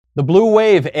The blue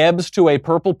wave ebbs to a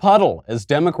purple puddle as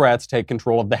Democrats take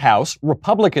control of the House,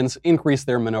 Republicans increase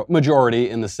their majority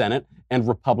in the Senate, and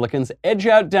Republicans edge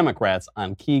out Democrats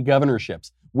on key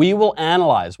governorships. We will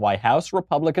analyze why House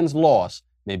Republicans' loss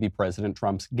may be President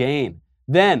Trump's gain.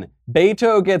 Then,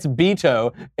 Bayto gets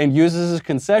Beto and uses his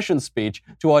concession speech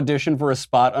to audition for a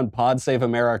spot on Pod Save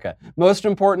America. Most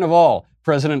important of all,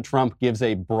 President Trump gives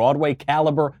a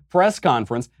Broadway-caliber press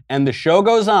conference, and the show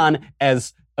goes on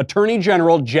as Attorney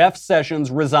General Jeff Sessions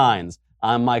resigns.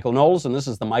 I'm Michael Knowles, and this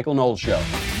is The Michael Knowles Show.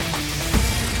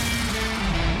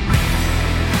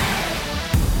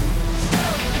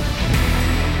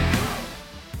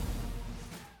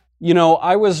 You know,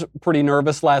 I was pretty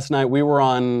nervous last night. We were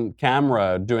on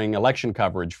camera doing election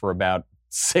coverage for about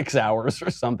 6 hours or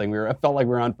something. I felt like we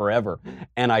were on forever.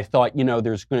 And I thought,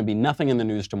 there's going to be nothing in the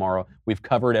news tomorrow. We've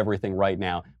covered everything right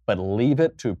now. But leave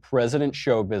it to President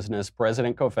Show Business,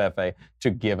 President Covfefe, to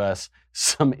give us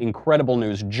some incredible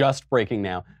news just breaking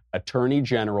now. Attorney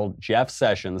General Jeff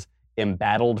Sessions,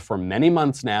 embattled for many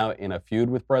months now in a feud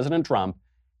with President Trump,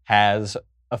 has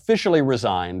officially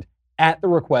resigned at the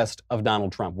request of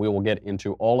Donald Trump. We will get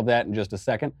into all of that in just a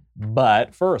second.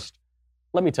 But first,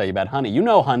 let me tell you about honey. You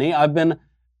know honey. I've been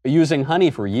using honey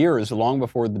for years, long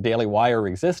before the Daily Wire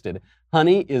existed.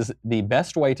 Honey is the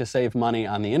best way to save money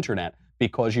on the internet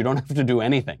because you don't have to do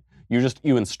anything.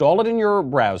 You install it in your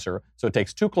browser, so it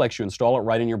takes 2 clicks, you install it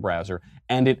right in your browser,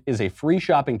 and it is a free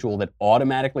shopping tool that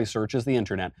automatically searches the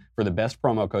internet for the best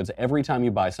promo codes every time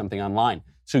you buy something online.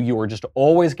 So you are just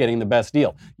always getting the best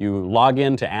deal. You log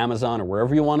in to Amazon or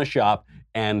wherever you want to shop,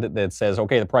 and that says,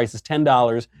 okay, the price is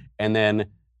 $10, and then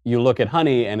you look at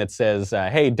honey and it says,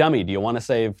 hey, dummy, do you want to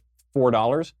save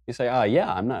 $4? You say,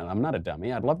 yeah, I'm not a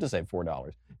dummy. I'd love to save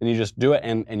 $4. And you just do it,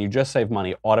 and you just save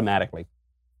money automatically.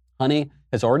 Honey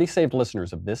has already saved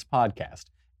listeners of this podcast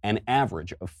an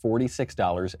average of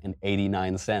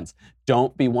 $46.89.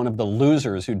 Don't be one of the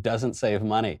losers who doesn't save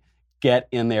money. Get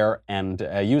in there and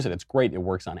use it. It's great. It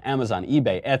works on Amazon,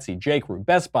 eBay, Etsy, J.Crew,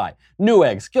 Best Buy,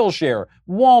 Newegg, Skillshare,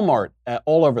 Walmart,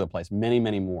 all over the place. Many,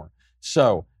 many more.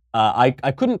 So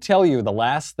I couldn't tell you the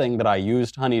last thing that I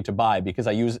used honey to buy because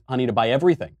I use honey to buy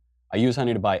everything. I use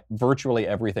honey to buy virtually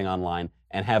everything online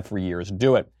and have for years.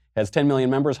 Do it. Has 10 million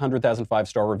members, 100,000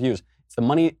 5-star reviews. It's the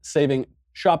money-saving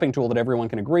shopping tool that everyone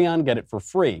can agree on. Get it for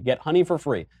free. Get honey for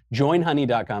free.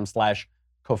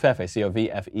 Joinhoney.com/Covfefe,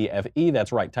 C-O-V-F-E-F-E.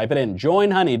 That's right. Type it in.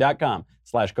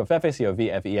 Joinhoney.com/Covfefe,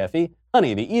 C-O-V-F-E-F-E.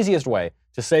 Honey, the easiest way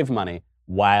to save money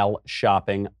while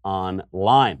shopping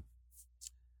online.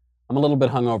 I'm a little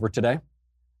bit hungover today.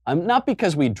 Not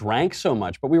because we drank so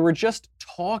much, but we were just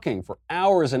talking for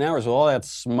hours and hours with all that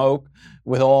smoke,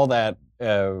 with all that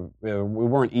we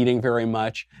weren't eating very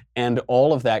much, and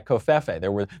all of that covfefe.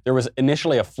 There was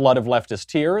initially a flood of leftist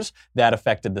tears that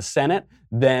affected the Senate.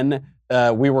 Then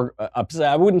we were upset.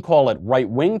 I wouldn't call it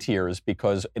right-wing tears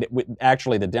because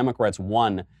actually the Democrats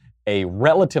won a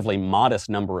relatively modest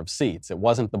number of seats. It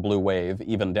wasn't the blue wave.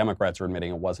 Even Democrats are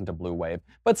admitting it wasn't a blue wave.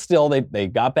 But still, they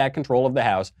got back control of the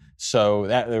House. So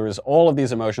there was all of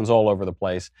these emotions all over the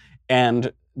place.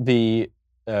 And the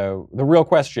real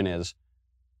question is,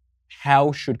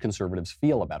 how should conservatives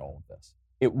feel about all of this?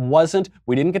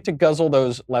 We didn't get to guzzle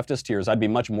those leftist tears. I'd be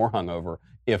much more hungover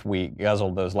if we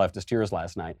guzzled those leftist tears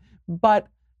last night. But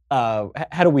how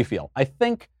do we feel? I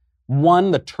think, one,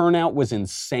 the turnout was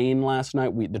insane last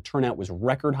night. The turnout was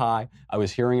record high. I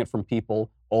was hearing it from people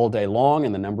all day long,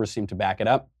 and the numbers seem to back it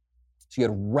up. So you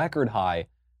had record high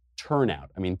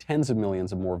turnout. I mean, tens of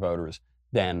millions of more voters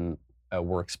than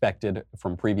were expected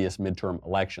from previous midterm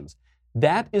elections.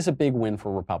 That is a big win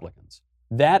for Republicans.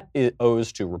 That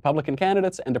owes to Republican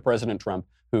candidates and to President Trump,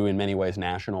 who in many ways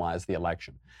nationalized the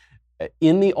election.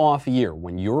 In the off year,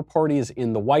 when your party is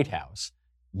in the White House,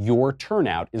 your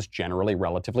turnout is generally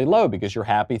relatively low because you're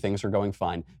happy, things are going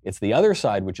fine. It's the other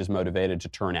side which is motivated to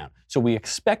turn out. So we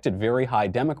expected very high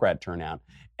Democrat turnout,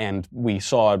 and we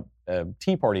saw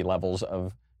Tea Party levels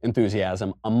of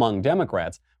enthusiasm among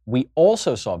Democrats. We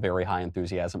also saw very high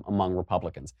enthusiasm among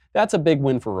Republicans. That's a big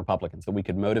win for Republicans, that we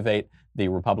could motivate the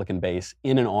Republican base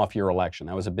in an off-year election.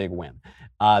 That was a big win.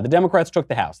 The Democrats took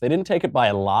the House. They didn't take it by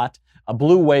a lot. A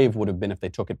blue wave would have been if they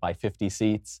took it by 50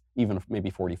 seats, even maybe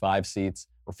 45 seats,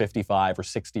 or 55, or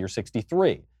 60, or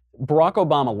 63. Barack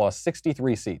Obama lost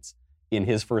 63 seats in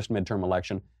his first midterm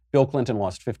election. Bill Clinton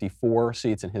lost 54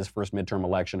 seats in his first midterm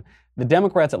election. The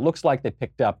Democrats, it looks like they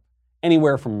picked up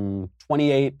anywhere from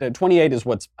 28. 28 is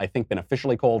what's, I think, been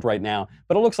officially called right now,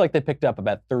 but it looks like they picked up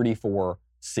about 34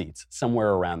 seats,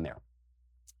 somewhere around there.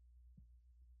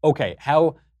 Okay,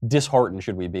 how disheartened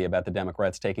should we be about the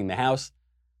Democrats taking the House?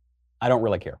 I don't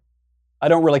really care.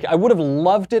 I would have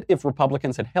loved it if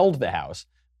Republicans had held the House,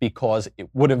 because it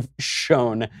would have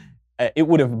shown, it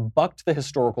would have bucked the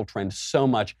historical trend so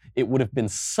much. It would have been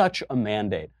such a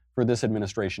mandate for this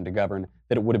administration to govern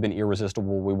that it would have been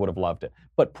irresistible. We would have loved it.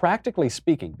 But practically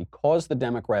speaking, because the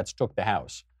Democrats took the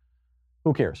House,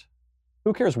 who cares?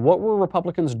 Who cares? What were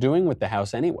Republicans doing with the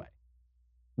House anyway?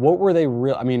 What were they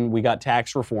we got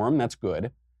tax reform. That's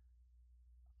good.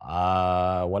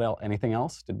 What else? Anything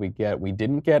else? We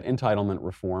didn't get entitlement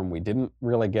reform. We didn't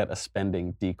really get a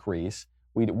spending decrease.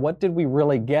 What did we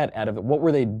really get out of it? What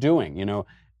were they doing?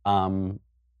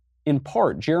 In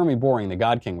part, Jeremy Boring, the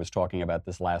God King, was talking about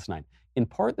this last night. In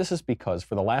part, this is because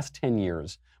for the last 10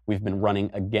 years, we've been running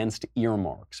against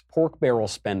earmarks, pork barrel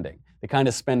spending, the kind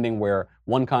of spending where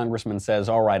one congressman says,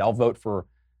 all right, I'll vote for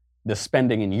the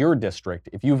spending in your district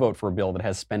if you vote for a bill that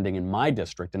has spending in my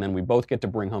district, and then we both get to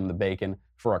bring home the bacon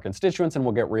for our constituents and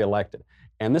we'll get reelected.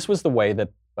 And this was the way that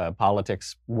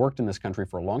politics worked in this country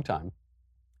for a long time,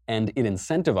 and it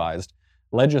incentivized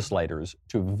legislators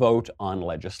to vote on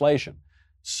legislation.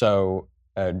 So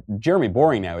Jeremy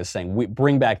Boring now is saying,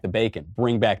 bring back the bacon,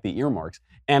 bring back the earmarks,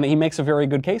 and he makes a very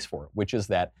good case for it, which is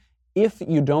that if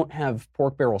you don't have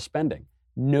pork barrel spending,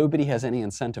 nobody has any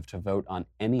incentive to vote on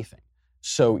anything.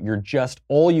 So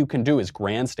all you can do is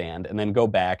grandstand and then go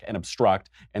back and obstruct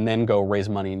and then go raise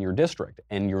money in your district,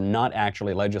 and you're not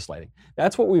actually legislating.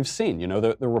 That's what we've seen.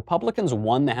 The Republicans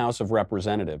won the House of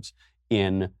Representatives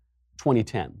in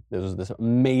 2010. There was this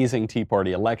amazing Tea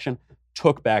Party election,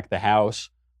 took back the House.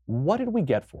 What did we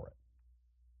get for it?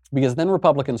 Because then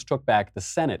Republicans took back the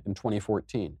Senate in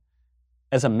 2014.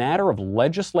 As a matter of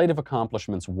legislative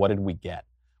accomplishments, what did we get?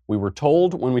 We were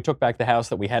told when we took back the House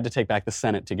that we had to take back the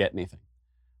Senate to get anything.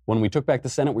 When we took back the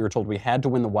Senate, we were told we had to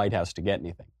win the White House to get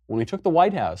anything. When we took the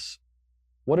White House,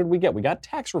 what did we get? We got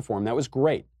tax reform. That was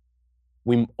great.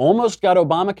 We almost got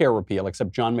Obamacare repeal,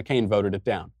 except John McCain voted it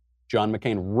down. John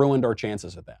McCain ruined our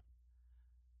chances at that.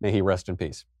 May he rest in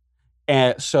peace.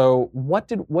 So what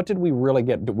did we really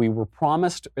get? We were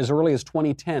promised as early as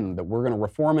 2010 that we're going to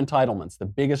reform entitlements, the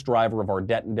biggest driver of our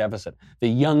debt and deficit. The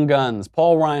young guns,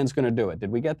 Paul Ryan's going to do it. Did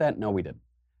we get that? No, we didn't.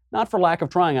 Not for lack of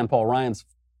trying on Paul Ryan's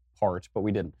part, but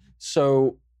we didn't.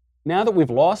 So now that we've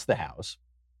lost the House,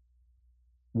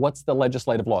 what's the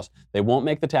legislative loss? They won't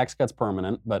make the tax cuts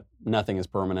permanent, but nothing is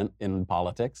permanent in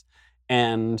politics.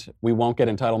 And we won't get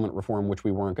entitlement reform, which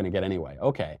we weren't going to get anyway.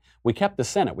 Okay, we kept the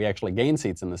Senate. We actually gained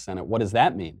seats in the Senate. What does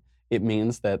that mean? It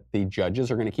means that the judges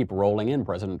are going to keep rolling in.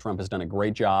 President Trump has done a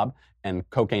great job, and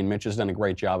Cocaine Mitch has done a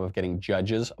great job of getting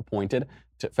judges appointed,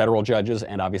 to federal judges,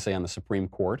 and obviously on the Supreme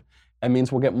Court. That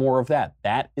means we'll get more of that.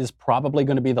 That is probably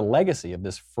going to be the legacy of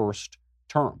this first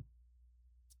term.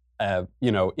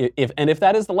 If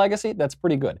that is the legacy, that's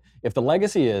pretty good. If the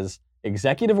legacy is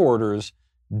executive orders,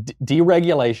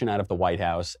 deregulation out of the White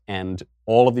House, and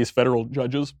all of these federal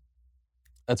judges,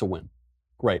 that's a win.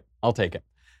 Great, I'll take it.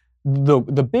 The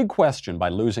big question by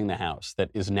losing the House that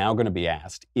is now going to be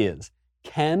asked is,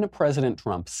 can President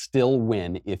Trump still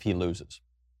win if he loses?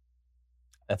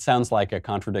 That sounds like a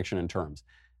contradiction in terms.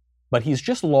 But he's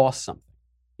just lost something.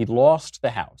 He lost the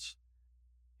House.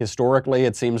 Historically,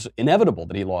 it seems inevitable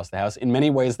that he lost the House. In many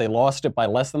ways, they lost it by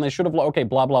less than they should have. Okay,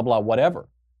 blah, blah, blah, whatever.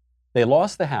 They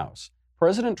lost the House.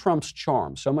 President Trump's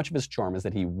charm, so much of his charm, is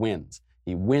that he wins.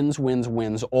 He wins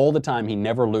all the time. He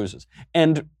never loses.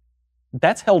 And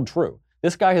that's held true.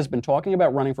 This guy has been talking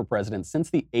about running for president since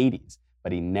the 80s,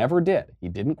 but he never did. He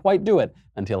didn't quite do it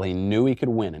until he knew he could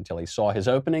win, until he saw his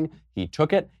opening. He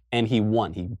took it, and he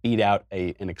won. He beat out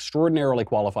an extraordinarily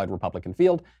qualified Republican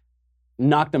field,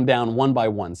 knocked them down one by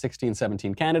one, 16,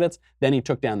 17 candidates. Then he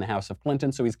took down the House of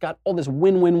Clinton. So he's got all this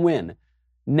win.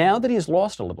 Now that he's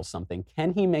lost a little something,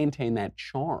 can he maintain that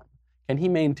charm? Can he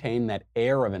maintain that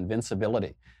air of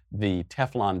invincibility, the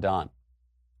Teflon Don?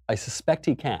 I suspect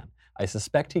he can. I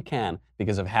suspect he can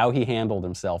because of how he handled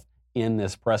himself in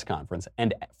this press conference.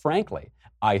 And frankly,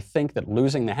 I think that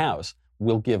losing the House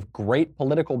will give great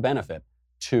political benefit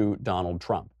to Donald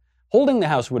Trump. Holding the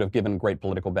House would have given great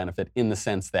political benefit in the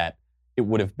sense that it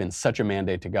would have been such a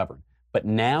mandate to govern. But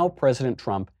now President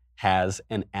Trump has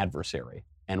an adversary.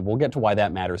 And we'll get to why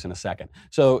that matters in a second.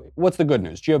 So what's the good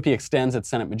news? GOP extends its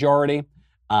Senate majority,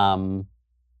 and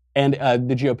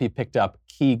the GOP picked up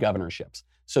key governorships.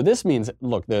 So this means,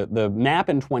 look, the map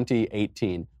in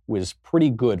 2018 was pretty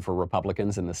good for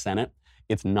Republicans in the Senate.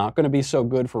 It's not going to be so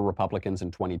good for Republicans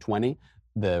in 2020.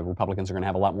 The Republicans are going to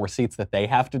have a lot more seats that they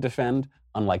have to defend,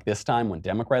 unlike this time when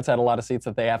Democrats had a lot of seats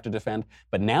that they have to defend.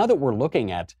 But now that we're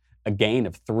looking at a gain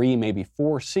of 3, maybe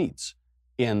 4 seats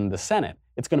in the Senate,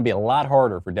 it's going to be a lot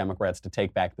harder for Democrats to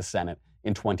take back the Senate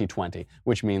in 2020,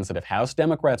 which means that if House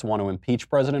Democrats want to impeach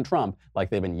President Trump, like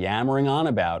they've been yammering on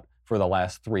about for the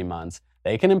last 3 months,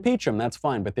 they can impeach him, that's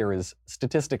fine, but there is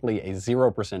statistically a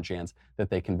 0% chance that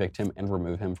they convict him and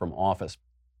remove him from office.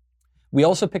 We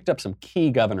also picked up some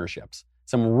key governorships,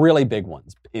 some really big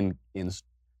ones in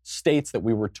states that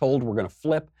we were told were going to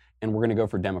flip and we're going to go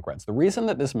for Democrats. The reason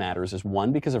that this matters is,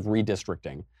 one, because of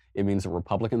redistricting. It means that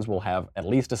Republicans will have at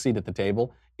least a seat at the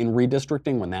table in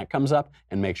redistricting when that comes up,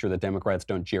 and make sure that Democrats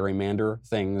don't gerrymander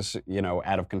things,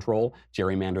 out of control,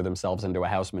 gerrymander themselves into a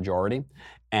House majority.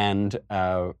 But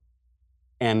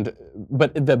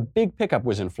the big pickup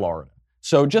was in Florida.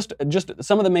 So just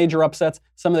some of the major upsets,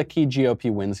 some of the key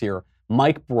GOP wins here.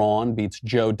 Mike Braun beats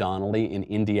Joe Donnelly in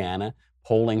Indiana.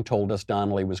 Polling told us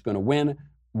Donnelly was going to win.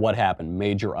 What happened?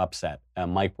 Major upset.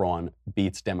 Mike Braun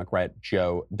beats Democrat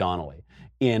Joe Donnelly.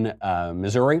 In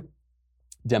Missouri,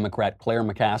 Democrat Claire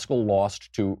McCaskill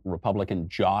lost to Republican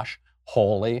Josh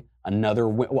Hawley. Another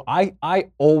win. I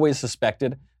always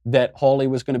suspected that Hawley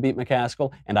was going to beat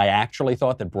McCaskill, and I actually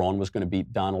thought that Braun was going to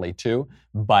beat Donnelly too,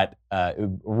 but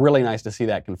really nice to see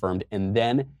that confirmed. And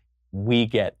then we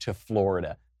get to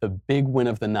Florida, the big win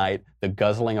of the night, the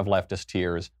guzzling of leftist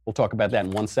tears. We'll talk about that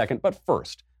in 1 second, but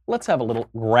first, let's have a little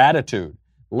gratitude.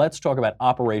 Let's talk about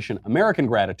Operation American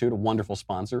Gratitude, a wonderful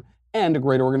sponsor and a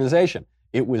great organization.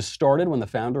 It was started when the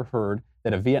founder heard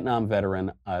that a Vietnam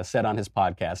veteran said on his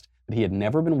podcast that he had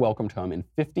never been welcomed home in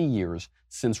 50 years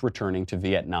since returning to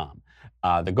Vietnam.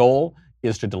 The goal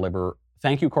is to deliver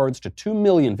thank you cards to 2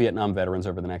 million Vietnam veterans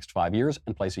over the next 5 years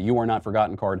and place a You Are Not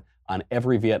Forgotten card on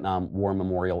every Vietnam War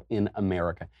memorial in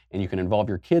America. And you can involve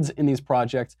your kids in these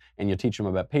projects, and you teach them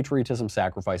about patriotism,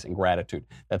 sacrifice, and gratitude.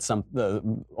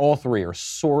 All three are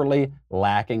sorely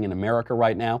lacking in America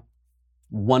right now.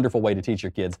 Wonderful way to teach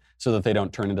your kids so that they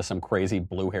don't turn into some crazy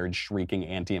blue-haired, shrieking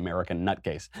anti-American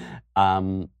nutcase.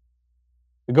 So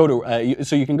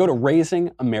you can go to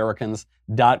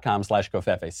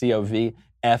raisingamericans.com/Covfefe,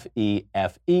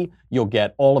 Covfefe. You'll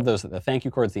get all of those, the thank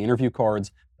you cards, the interview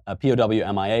cards,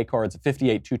 POW/MIA cards, a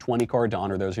 58-220 card to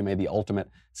honor those who made the ultimate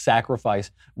sacrifice.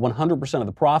 100% of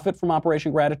the profit from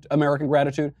Operation American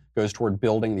Gratitude goes toward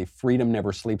building the Freedom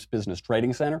Never Sleeps Business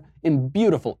Trading Center in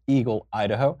beautiful Eagle,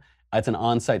 Idaho. It's an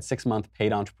on-site 6-month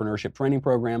paid entrepreneurship training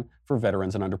program for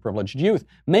veterans and underprivileged youth.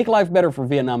 Make life better for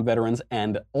Vietnam veterans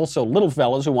and also little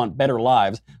fellows who want better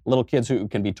lives, little kids who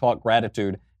can be taught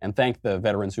gratitude and thank the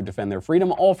veterans who defend their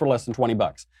freedom, all for less than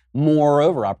 $20.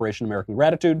 Moreover, Operation American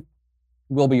Gratitude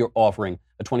will be offering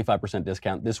a 25%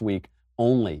 discount this week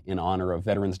only in honor of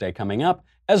Veterans Day coming up.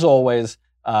 As always,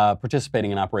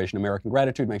 participating in Operation American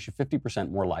Gratitude makes you 50%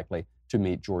 more likely to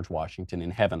meet George Washington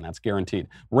in heaven. That's guaranteed.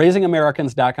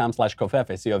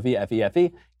 RaisingAmericans.com/Covfefe,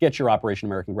 Covfefe. Get your Operation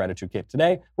American Gratitude kit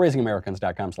today.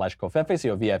 RaisingAmericans.com/Covfefe,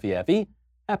 Covfefe.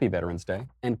 Happy Veterans Day,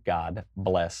 and God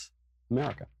bless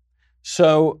America.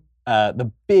 So the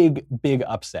big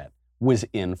upset was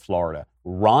in Florida.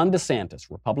 Ron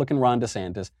DeSantis, Republican Ron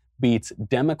DeSantis, beats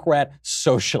Democrat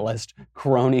socialist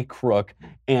crony crook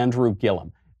Andrew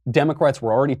Gillum. Democrats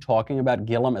were already talking about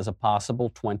Gillum as a possible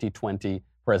 2020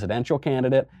 presidential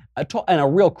candidate, and a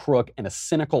real crook and a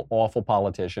cynical, awful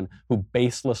politician who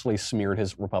baselessly smeared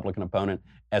his Republican opponent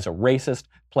as a racist,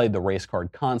 played the race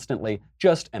card constantly,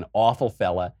 just an awful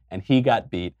fella, and he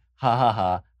got beat. Ha ha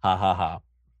ha, ha ha ha.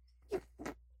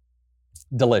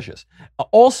 Delicious.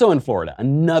 Also in Florida,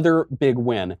 another big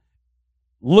win.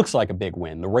 Looks like a big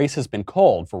win. The race has been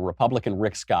called for Republican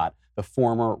Rick Scott, the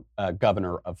former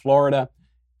governor of Florida.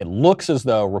 It looks as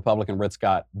though Republican Rick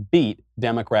Scott beat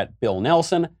Democrat Bill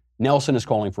Nelson. Nelson is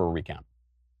calling for a recount.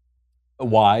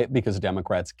 Why? Because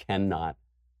Democrats cannot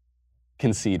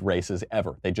concede races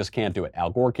ever. They just can't do it. Al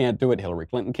Gore can't do it. Hillary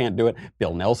Clinton can't do it.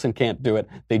 Bill Nelson can't do it.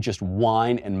 They just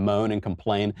whine and moan and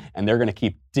complain, and they're going to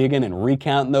keep digging and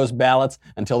recounting those ballots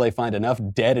until they find enough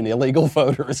dead and illegal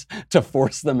voters to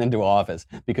force them into office,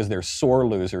 because they're sore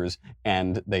losers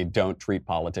and they don't treat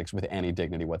politics with any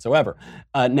dignity whatsoever.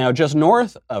 Now, just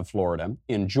north of Florida,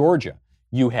 in Georgia,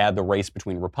 you had the race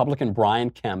between Republican Brian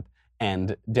Kemp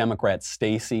and Democrat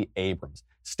Stacey Abrams.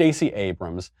 Stacey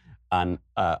Abrams,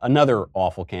 another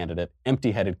awful candidate,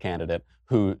 empty-headed candidate,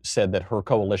 who said that her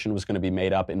coalition was going to be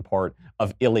made up in part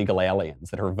of illegal aliens,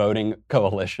 that her voting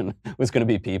coalition was going to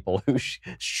be people who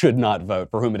should not vote,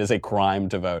 for whom it is a crime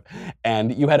to vote.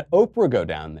 And you had Oprah go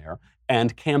down there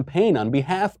and campaign on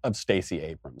behalf of Stacey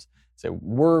Abrams. So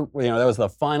that was the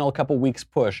final couple weeks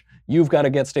push. You've got to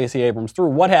get Stacey Abrams through.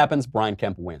 What happens? Brian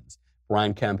Kemp wins.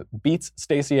 Brian Kemp beats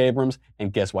Stacey Abrams,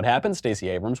 and guess what happens? Stacey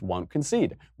Abrams won't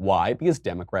concede. Why? Because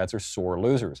Democrats are sore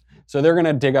losers. So they're going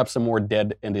to dig up some more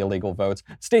dead and illegal votes.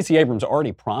 Stacey Abrams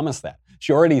already promised that.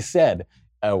 She already said,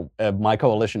 my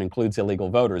coalition includes illegal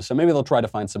voters. So maybe they'll try to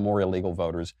find some more illegal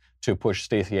voters to push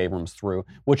Stacey Abrams through.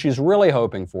 What she's really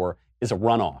hoping for is a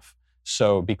runoff.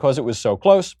 So because it was so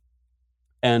close,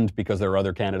 and because there are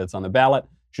other candidates on the ballot,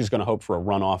 she's going to hope for a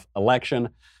runoff election.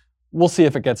 We'll see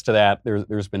if it gets to that.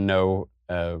 There's been no,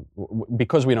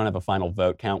 because we don't have a final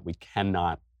vote count, we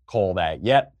cannot call that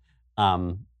yet.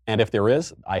 And if there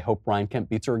is, I hope Brian Kemp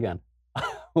beats her again. I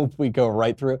hope we go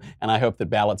right through, and I hope that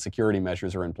ballot security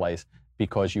measures are in place,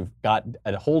 because you've got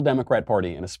a whole Democrat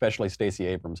Party, and especially Stacey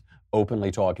Abrams, openly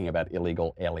talking about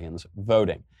illegal aliens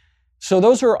voting. So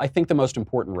those are, I think, the most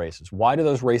important races. Why do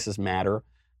those races matter?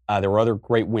 There were other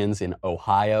great wins in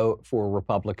Ohio for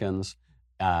Republicans.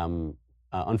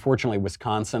 Unfortunately,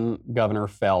 Wisconsin governor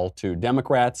fell to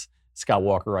Democrats. Scott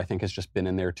Walker, I think, has just been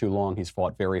in there too long. He's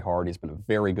fought very hard. He's been a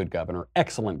very good governor,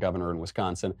 excellent governor in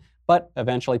Wisconsin. But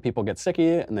eventually people get sick of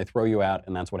you and they throw you out,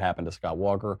 and that's what happened to Scott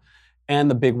Walker. And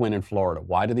the big win in Florida.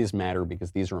 Why do these matter?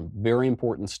 Because these are very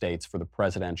important states for the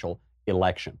presidential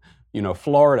election. You know,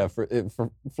 Florida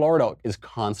is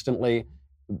constantly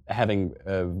having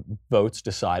votes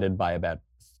decided by about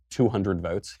 200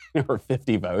 votes or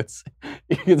 50 votes.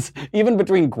 Even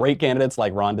between great candidates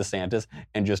like Ron DeSantis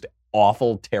and just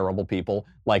awful, terrible people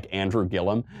like Andrew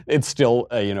Gillum, it's still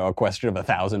a question of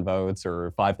 1,000 votes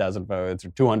or 5,000 votes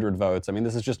or 200 votes. I mean,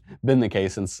 this has just been the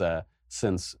case since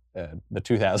the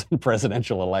 2000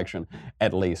 presidential election,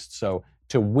 at least. So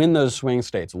to win those swing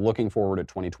states, looking forward at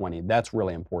 2020, that's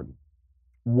really important.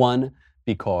 One,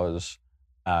 because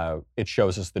it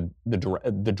shows us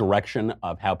the direction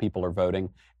of how people are voting,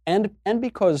 and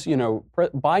because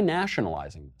by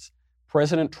nationalizing this,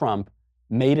 President Trump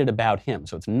made it about him.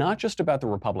 So it's not just about the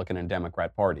Republican and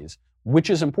Democrat parties, which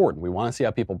is important. We want to see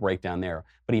how people break down there,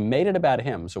 but he made it about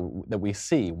him so that we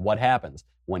see what happens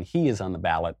when he is on the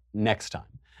ballot next time.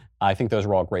 I think those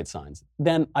are all great signs.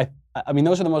 Then I mean,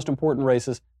 those are the most important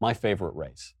races. My favorite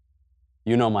race,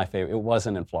 my favorite. It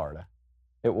wasn't in Florida.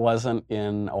 It wasn't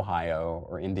in Ohio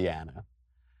or Indiana.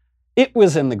 It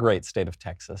was in the great state of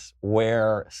Texas,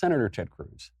 where Senator Ted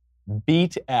Cruz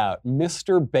beat out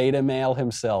Mr. Beta male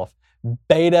himself,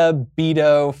 Bayto,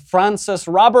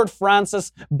 Robert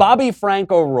Francis, Bobby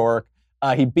Frank O'Rourke.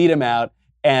 He beat him out,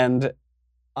 and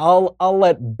I'll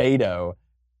let Bayto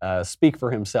speak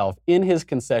for himself. In his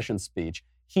concession speech,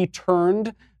 he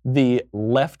turned the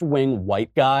left-wing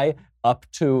white guy up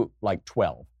to like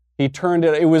 12. He turned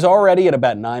it was already at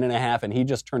about 9.5, and he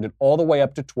just turned it all the way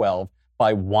up to 12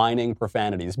 by whining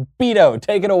profanities. Bayto,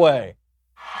 take it away.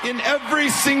 In every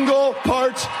single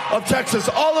part of Texas,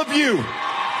 all of you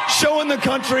showing the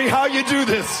country how you do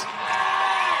this.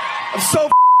 I'm so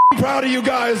proud of you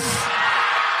guys.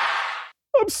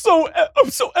 I'm so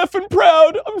effing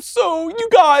proud.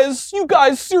 You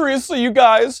guys, seriously, you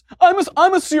guys.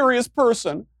 I'm a serious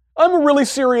person. I'm a really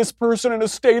serious person and a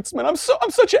statesman. I'm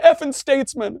such a effing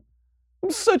statesman.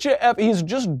 He's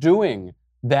just doing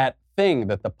that thing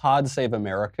that the Pod Save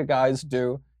America guys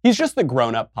do. He's just the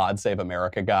grown-up Pod Save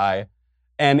America guy,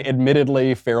 and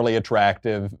admittedly fairly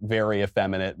attractive, very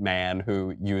effeminate man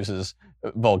who uses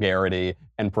vulgarity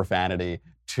and profanity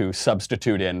to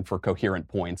substitute in for coherent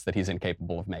points that he's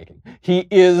incapable of making. He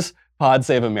is Pod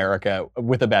Save America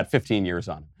with about 15 years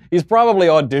on him. He's probably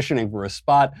auditioning for a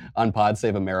spot on Pod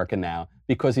Save America now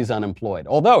because he's unemployed.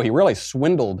 Although he really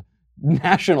swindled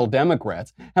national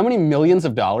Democrats. How many millions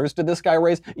of dollars did this guy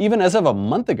raise? Even as of a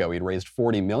month ago, he'd raised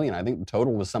 $40 million. I think the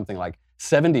total was something like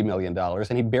 $70 million,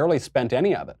 and he barely spent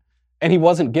any of it. And he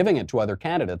wasn't giving it to other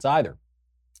candidates either.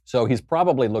 So he's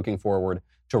probably looking forward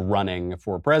to running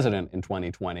for president in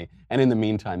 2020. And in the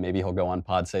meantime, maybe he'll go on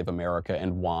Pod Save America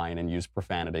and whine and use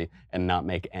profanity and not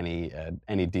make any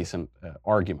decent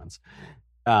arguments.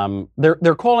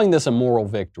 They're calling this a moral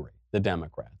victory, the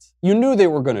Democrats. You knew they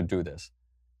were going to do this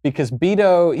because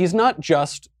Bayto, he's not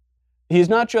just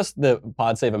the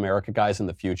Pod Save America guys in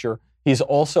the future. He's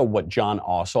also what John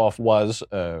Ossoff was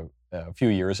a few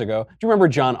years ago. Do you remember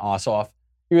John Ossoff?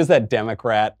 He was that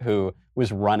Democrat who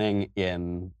was running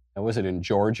in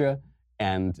Georgia?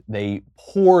 And they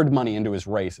poured money into his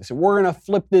race. They said, we're going to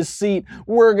flip this seat.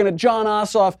 John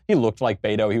Ossoff. He looked like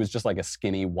Bayto. He was just like a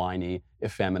skinny, whiny,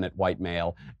 effeminate white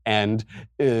male. And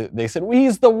they said,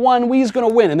 he's the one, he's going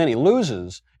to win. And then he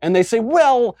loses. And they say,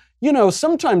 well,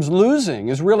 sometimes losing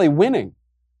is really winning.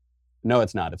 No,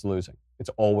 it's not. It's losing. It's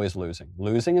always losing.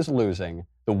 Losing is losing.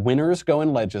 The winners go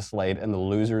and legislate and the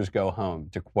losers go home,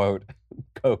 to quote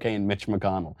cocaine Mitch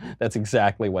McConnell. That's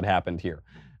exactly what happened here.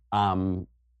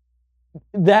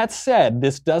 That said,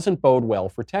 this doesn't bode well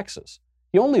for Texas.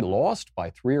 He only lost by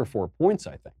 3 or 4 points,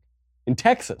 I think, in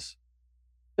Texas.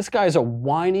 This guy's a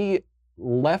whiny,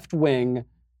 left-wing,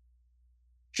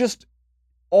 just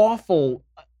awful,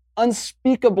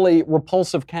 unspeakably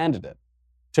repulsive candidate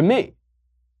to me.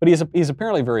 But he's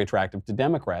apparently very attractive to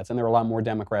Democrats, and there are a lot more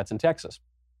Democrats in Texas.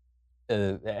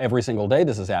 Every single day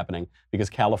this is happening because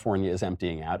California is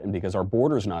emptying out and because our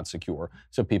border is not secure,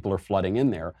 so people are flooding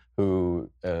in there who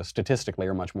statistically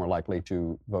are much more likely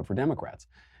to vote for Democrats.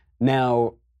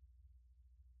 Now,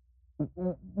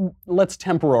 let's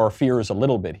temper our fears a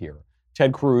little bit here.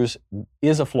 Ted Cruz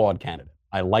is a flawed candidate.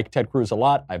 I like Ted Cruz a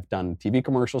lot. I've done TV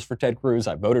commercials for Ted Cruz.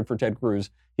 I voted for Ted Cruz.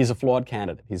 He's a flawed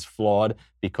candidate. He's flawed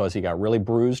because he got really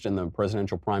bruised in the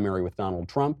presidential primary with Donald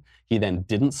Trump. He then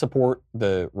didn't support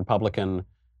the Republican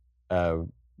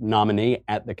nominee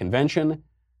at the convention,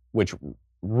 which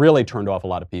really turned off a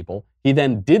lot of people. He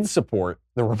then did support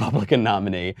the Republican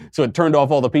nominee, so it turned off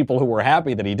all the people who were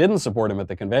happy that he didn't support him at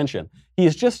the convention. He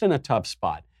is just in a tough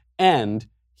spot. And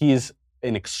he's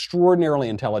an extraordinarily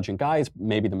intelligent guy. He's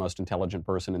maybe the most intelligent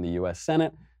person in the U.S.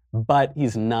 Senate, but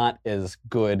he's not as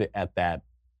good at that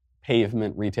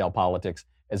pavement retail politics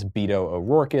as Bayto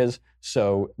O'Rourke is,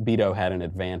 so Bayto had an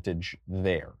advantage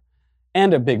there.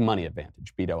 And a big money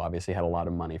advantage. Bayto obviously had a lot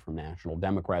of money from national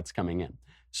Democrats coming in.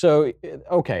 So,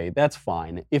 okay, that's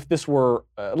fine. If this were,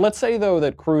 let's say though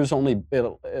that Cruz only,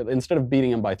 instead of beating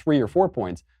him by 3 or 4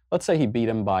 points, let's say he beat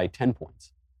him by 10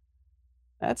 points.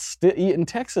 That's in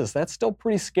Texas, that's still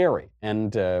pretty scary.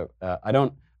 And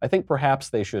I think perhaps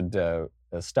they should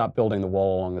stop building the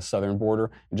wall along the southern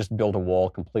border and just build a wall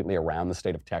completely around the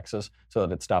state of Texas so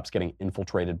that it stops getting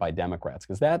infiltrated by Democrats,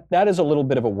 because that is a little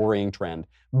bit of a worrying trend.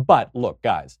 But look,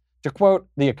 guys, to quote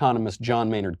the economist John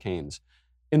Maynard Keynes,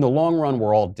 in the long run,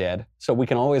 we're all dead, so we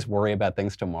can always worry about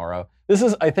things tomorrow. This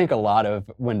is, I think, a lot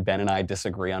of when Ben and I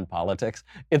disagree on politics.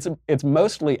 It's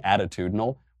mostly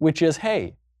attitudinal, which is,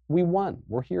 hey, we won.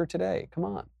 We're here today. Come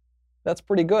on. That's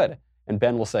pretty good. And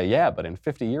Ben will say, yeah, but in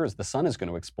 50 years, the sun is going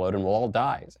to explode and we'll all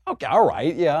die. Okay, all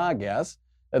right. Yeah, I guess.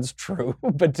 That's true.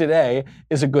 But today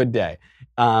is a good day.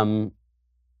 The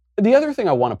other thing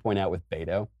I want to point out with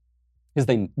Bayto is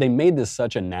they made this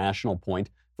such a national point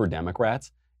for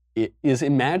Democrats.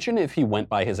 Imagine if he went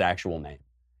by his actual name.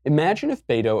 Imagine if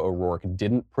Bayto O'Rourke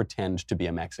didn't pretend to be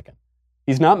a Mexican.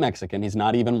 He's not Mexican. He's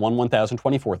not even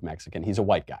 1/1024th Mexican. He's a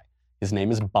white guy. His name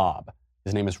is Bob.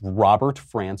 His name is Robert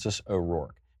Francis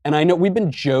O'Rourke. And I know we've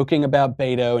been joking about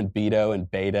Bayto and Bayto and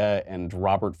Beta and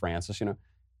Robert Francis, you know.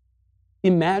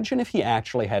 Imagine if he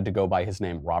actually had to go by his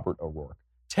name, Robert O'Rourke.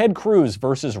 Ted Cruz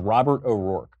versus Robert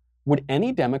O'Rourke. Would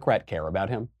any Democrat care about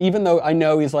him? Even though I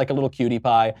know he's like a little cutie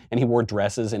pie and he wore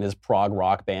dresses in his prog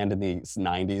rock band in the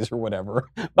 90s or whatever.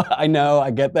 I know, I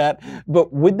get that.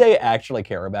 But would they actually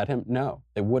care about him? No,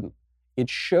 they wouldn't. It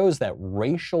shows that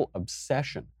racial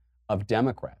obsession of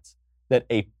Democrats, that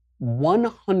a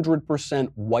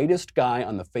 100% whitest guy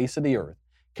on the face of the earth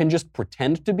can just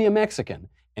pretend to be a Mexican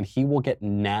and he will get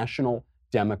national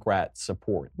Democrat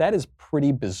support. That is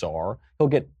pretty bizarre. He'll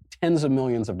get tens of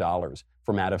millions of dollars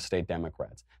from out-of-state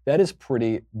Democrats. That is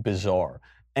pretty bizarre.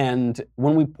 And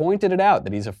when we pointed it out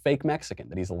that he's a fake Mexican,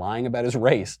 that he's lying about his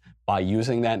race by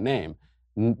using that name,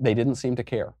 they didn't seem to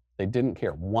care. They didn't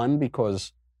care. One,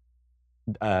 because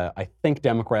I think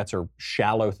Democrats are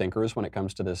shallow thinkers when it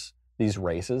comes to these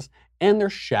races, and they're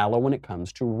shallow when it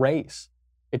comes to race.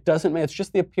 It doesn't matter. It's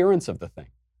just the appearance of the thing.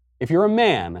 If you're a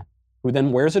man who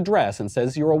then wears a dress and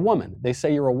says you're a woman, they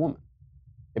say you're a woman.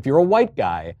 If you're a white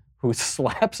guy who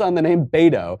slaps on the name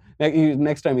Bayto,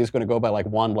 next time he's going to go by like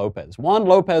Juan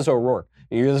Lopez O'Rourke,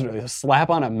 you just slap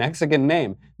on a Mexican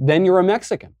name, then you're a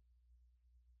Mexican.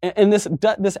 And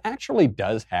this actually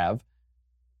does have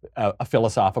a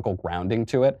philosophical grounding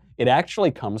to it. It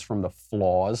actually comes from the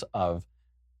flaws of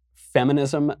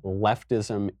feminism,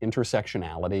 leftism,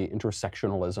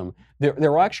 intersectionalism.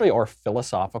 There actually are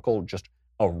philosophical, just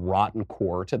a rotten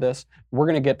core to this. We're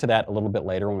going to get to that a little bit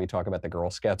later when we talk about the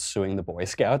Girl Scouts suing the Boy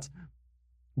Scouts.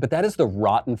 But that is the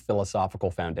rotten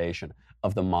philosophical foundation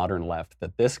of the modern left,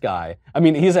 that this guy, I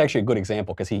mean, he's actually a good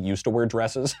example because he used to wear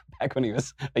dresses back when he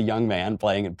was a young man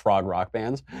playing in prog rock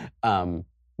bands.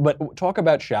 But talk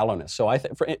about shallowness. So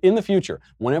in the future,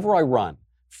 whenever I run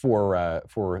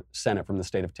for Senate from the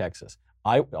state of Texas,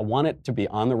 I want it to be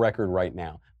on the record right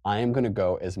now. I am going to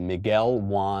go as Miguel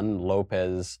Juan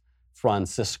Lopez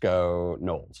Francisco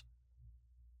Knowles.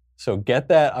 So get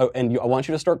that, and I want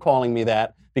you to start calling me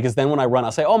that, because then when I run,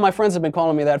 I'll say, oh, my friends have been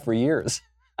calling me that for years.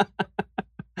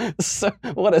 So,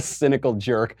 what a cynical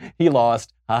jerk. He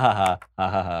lost. Ha ha ha, ha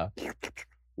ha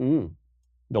ha.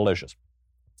 Delicious.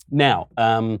 Now,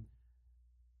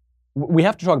 we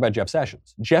have to talk about Jeff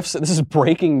Sessions. This is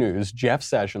breaking news. Jeff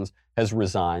Sessions has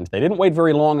resigned. They didn't wait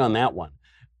very long on that one.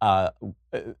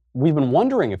 we've been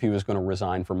wondering if he was going to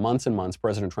resign for months and months.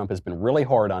 President Trump has been really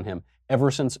hard on him ever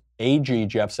since AG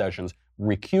Jeff Sessions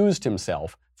recused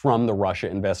himself from the Russia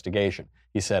investigation.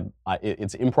 He said,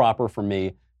 it's improper for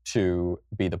me to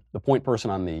be the point person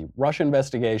on the Russia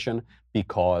investigation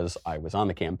because I was on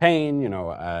the campaign,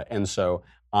 and so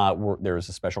there's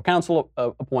a special counsel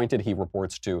appointed. He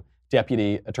reports to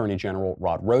Deputy Attorney General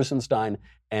Rod Rosenstein,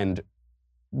 and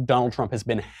Donald Trump has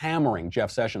been hammering Jeff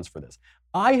Sessions for this.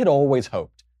 I had always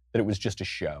hoped that it was just a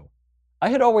show. I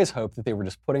had always hoped that they were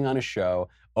just putting on a show.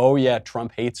 Oh yeah,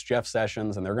 Trump hates Jeff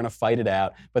Sessions and they're going to fight it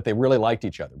out, but they really liked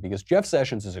each other because Jeff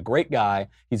Sessions is a great guy.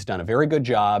 He's done a very good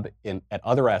job at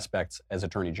other aspects as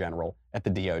Attorney General at the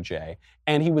DOJ,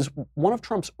 and he was one of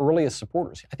Trump's earliest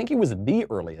supporters. I think he was the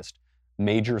earliest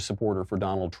major supporter for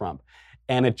Donald Trump.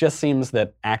 And it just seems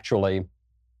that actually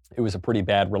it was a pretty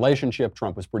bad relationship.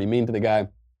 Trump was pretty mean to the guy.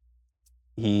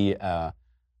 He,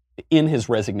 in his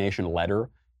resignation letter,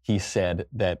 he said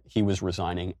that he was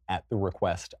resigning at the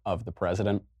request of the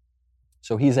president.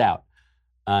 So he's out.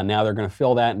 Now they're going to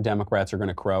fill that, and Democrats are going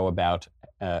to crow about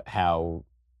how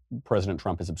President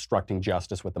Trump is obstructing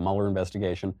justice with the Mueller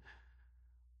investigation.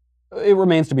 It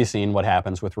remains to be seen what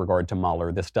happens with regard to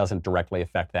Mueller. This doesn't directly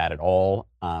affect that at all.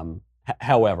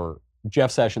 However,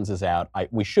 Jeff Sessions is out.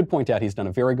 We should point out he's done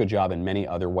a very good job in many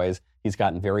other ways. He's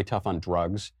gotten very tough on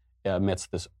drugs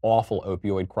amidst this awful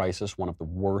opioid crisis, one of the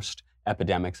worst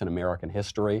epidemics in American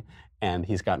history. And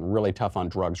he's gotten really tough on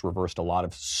drugs, reversed a lot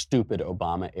of stupid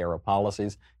Obama-era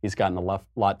policies. He's gotten a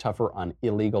lot tougher on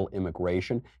illegal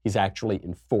immigration. He's actually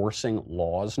enforcing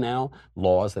laws now,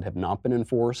 laws that have not been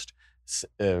enforced since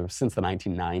the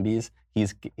 1990s.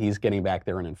 He's getting back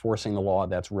there and enforcing the law.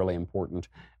 That's really important.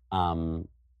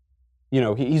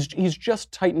 He's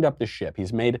just tightened up the ship.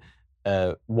 He's made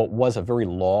what was a very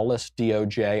lawless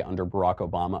DOJ under Barack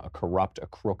Obama, a corrupt, a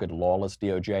crooked, lawless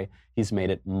DOJ. He's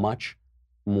made it much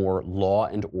more law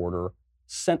and order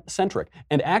centric.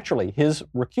 And actually, his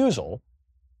recusal,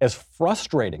 as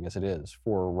frustrating as it is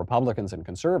for Republicans and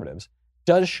conservatives,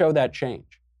 does show that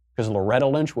change. Because Loretta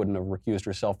Lynch wouldn't have recused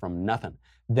herself from nothing.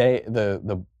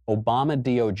 The Obama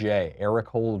DOJ, Eric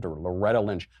Holder, Loretta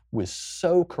Lynch, was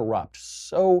so corrupt,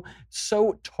 so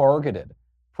targeted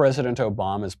President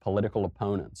Obama's political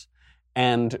opponents.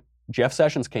 And Jeff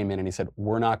Sessions came in and he said,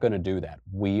 we're not going to do that.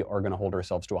 We are going to hold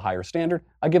ourselves to a higher standard.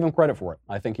 I give him credit for it.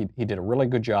 I think he did a really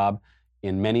good job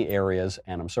in many areas,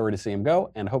 and I'm sorry to see him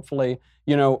go. And hopefully,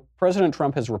 President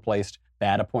Trump has replaced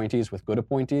bad appointees with good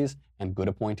appointees and good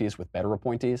appointees with better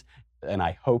appointees. And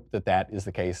I hope that is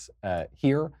the case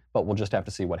here, but we'll just have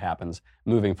to see what happens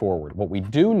moving forward. What we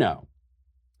do know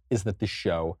is that the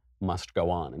show must go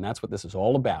on, and that's what this is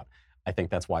all about. I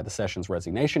think that's why the Sessions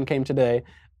resignation came today.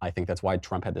 I think that's why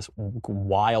Trump had this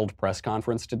wild press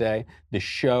conference today. The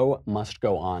show must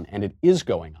go on, and it is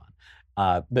going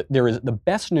on. There is the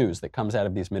best news that comes out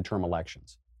of these midterm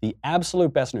elections, the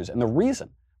absolute best news, and the reason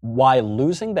why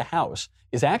losing the House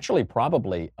is actually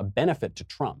probably a benefit to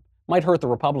Trump, might hurt the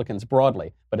Republicans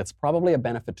broadly, but it's probably a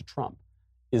benefit to Trump,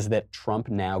 is that Trump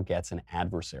now gets an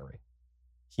adversary.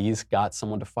 He's got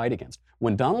someone to fight against.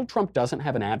 When Donald Trump doesn't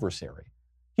have an adversary,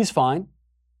 he's fine.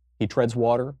 He treads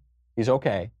water. He's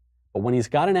okay. But when he's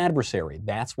got an adversary,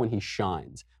 that's when he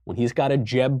shines. When he's got a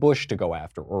Jeb Bush to go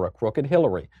after, or a crooked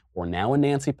Hillary, or now a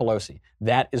Nancy Pelosi,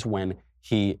 that is when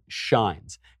he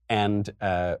shines. And,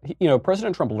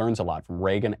 President Trump learns a lot from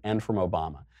Reagan and from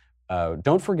Obama.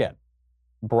 Don't forget,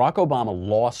 Barack Obama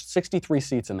lost 63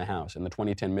 seats in the House in the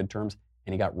 2010 midterms,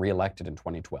 and he got reelected in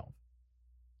 2012.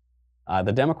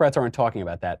 The Democrats aren't talking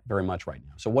about that very much right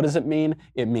now. So what does it mean?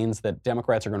 It means that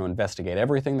Democrats are going to investigate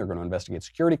everything. They're going to investigate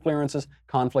security clearances,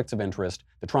 conflicts of interest,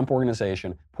 the Trump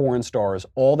Organization, porn stars,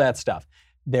 all that stuff.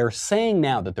 They're saying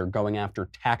now that they're going after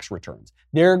tax returns.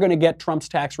 They're going to get Trump's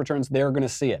tax returns. They're going to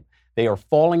see it. They are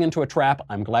falling into a trap.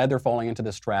 I'm glad they're falling into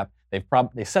this trap. They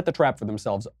set the trap for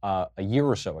themselves a year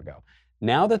or so ago.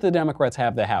 Now that the Democrats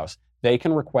have the House, they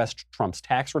can request Trump's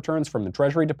tax returns from the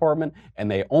Treasury Department, and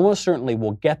they almost certainly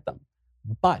will get them.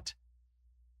 But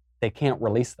they can't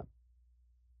release them.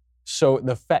 So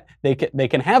they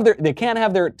can't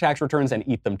have their tax returns and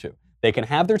eat them too. They can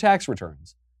have their tax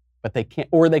returns, but they can't,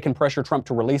 or they can pressure Trump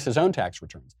to release his own tax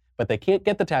returns, but they can't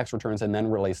get the tax returns and then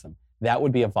release them. That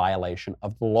would be a violation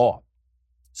of the law.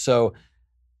 So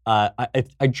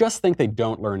I just think they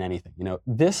don't learn anything.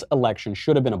 This election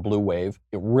should have been a blue wave.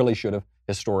 It really should have,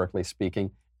 historically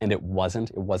speaking. And it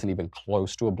wasn't. It wasn't even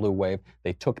close to a blue wave.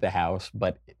 They took the House,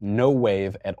 but no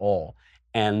wave at all.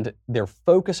 And they're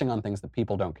focusing on things that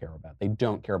people don't care about. They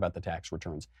don't care about the tax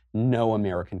returns. No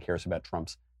American cares about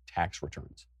Trump's tax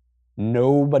returns.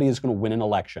 Nobody is going to win an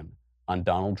election on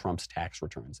Donald Trump's tax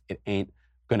returns. It ain't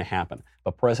going to happen.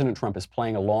 But President Trump is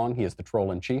playing along. He is the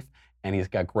troll in chief, and he's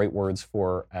got great words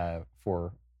for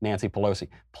Nancy Pelosi.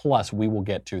 Plus, we will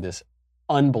get to this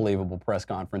unbelievable press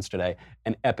conference today,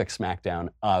 an epic smackdown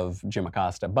of Jim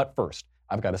Acosta. But first,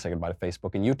 I've got to say goodbye to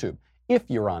Facebook and YouTube. If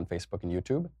you're on Facebook and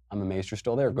YouTube, I'm amazed you're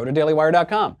still there. Go to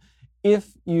dailywire.com.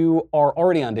 If you are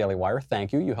already on Daily Wire,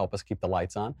 thank you. You help us keep the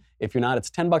lights on. If you're not, it's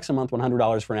 $10 a month,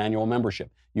 $100 for an annual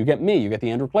membership. You get me, you get the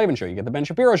Andrew Klavan Show, you get the Ben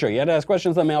Shapiro Show, you get to ask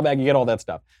questions in the mailbag, you get all that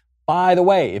stuff. By the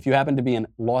way, if you happen to be in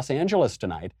Los Angeles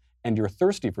tonight and you're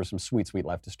thirsty for some sweet, sweet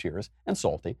leftist tears and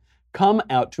salty, come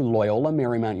out to Loyola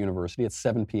Marymount University at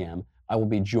 7 p.m. I will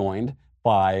be joined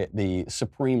by the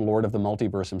Supreme Lord of the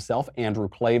Multiverse himself, Andrew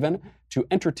Klavan, to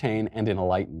entertain and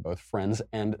enlighten both friends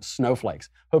and snowflakes.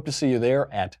 Hope to see you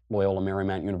there at Loyola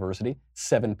Marymount University,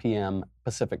 7 p.m.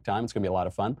 Pacific time. It's going to be a lot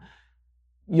of fun.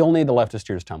 You'll need the Leftist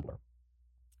Tears Tumbler.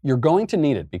 You're going to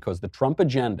need it because the Trump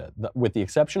agenda, with the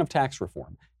exception of tax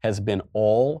reform, has been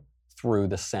all through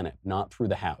the Senate, not through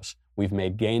the House. We've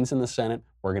made gains in the Senate.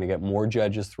 We're going to get more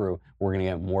judges through. We're going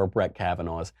to get more Brett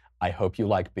Kavanaughs. I hope you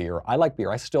like beer. I like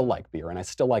beer. I still like beer, and I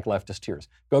still like leftist tears.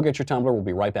 Go get your tumbler. We'll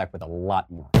be right back with a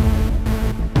lot more.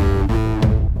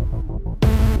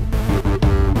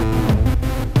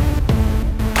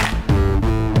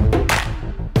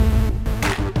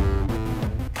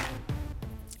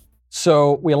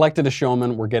 So we elected a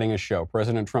showman. We're getting a show.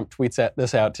 President Trump tweets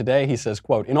this out today. He says,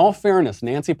 quote, "In all fairness,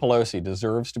 Nancy Pelosi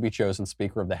deserves to be chosen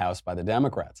Speaker of the House by the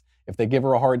Democrats. If they give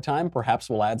her a hard time, perhaps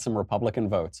we'll add some Republican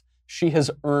votes. She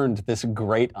has earned this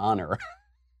great honor."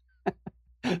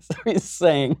 So he's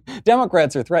saying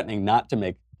Democrats are threatening not to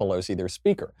make Pelosi their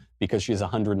speaker because she's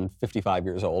 155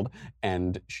 years old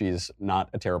and she's not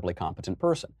a terribly competent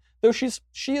person. Though she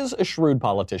is a shrewd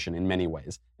politician in many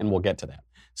ways, and we'll get to that.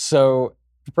 So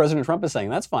President Trump is saying,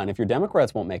 that's fine. If your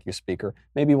Democrats won't make you speaker,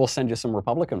 maybe we'll send you some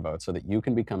Republican votes so that you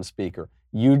can become speaker.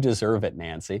 You deserve it,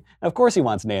 Nancy. And of course he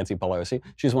wants Nancy Pelosi.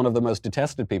 She's one of the most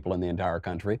detested people in the entire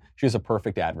country. She's a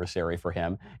perfect adversary for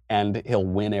him, and he'll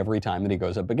win every time that he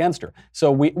goes up against her.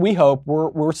 So we hope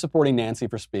we're supporting Nancy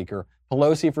for speaker,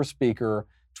 Pelosi for speaker,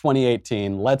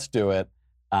 2018. Let's do it.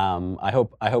 I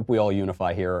hope we all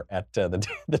unify here at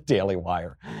the Daily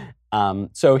Wire.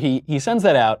 So he sends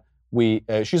that out.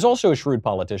 She's also a shrewd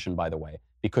politician, by the way,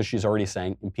 because she's already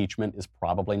saying impeachment is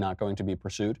probably not going to be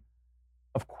pursued.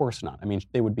 Of course not. I mean,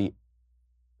 they would be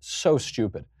so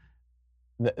stupid.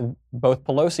 Both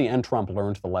Pelosi and Trump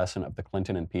learned the lesson of the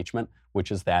Clinton impeachment,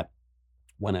 which is that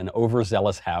when an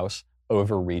overzealous House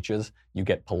overreaches, you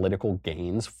get political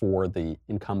gains for the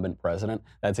incumbent president.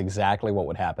 That's exactly what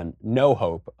would happen. No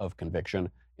hope of conviction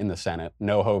in the Senate.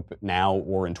 No hope now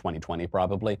or in 2020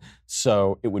 probably.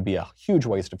 So it would be a huge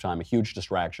waste of time, a huge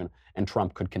distraction, and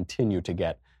Trump could continue to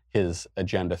get his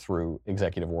agenda through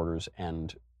executive orders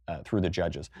and through the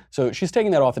judges. So she's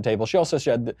taking that off the table. She also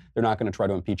said that they're not going to try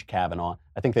to impeach Kavanaugh.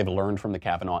 I think they've learned from the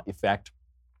Kavanaugh effect,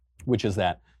 which is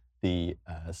that the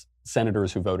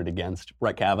senators who voted against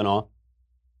Brett Kavanaugh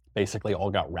basically all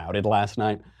got routed last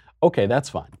night. Okay, that's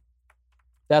fine.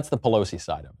 That's the Pelosi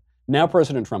side of it. Now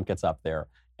President Trump gets up there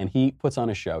and he puts on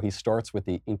a show. He starts with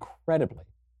the incredibly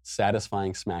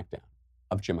satisfying smackdown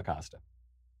of Jim Acosta.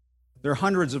 They're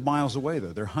hundreds of miles away,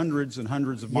 though. They're hundreds and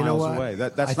hundreds of You know miles what? away. I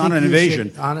That's think not an you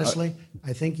invasion. should, honestly,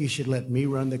 I think you should let me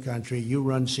run the country. You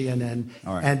run CNN.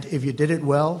 All right. And if you did it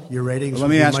well, your ratings Let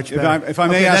would me be ask, much better. if I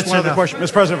may Okay, ask that's one other enough. question.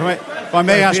 Mr. President, if I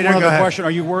may ask Peter, one go other ahead. question,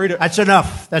 are you worried? That's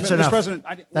enough. That's Mr. enough. President,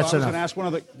 That's I was enough. going to ask one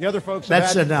of the other folks.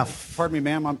 That's have had, enough. Pardon me,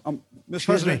 ma'am. Mr. Excuse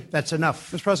President, me. That's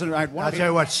enough. Mr. President, I want I'll to tell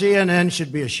you what, CNN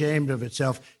should be ashamed of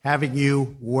itself having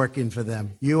you working for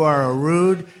them. You are a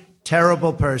rude,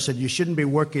 terrible person. You shouldn't be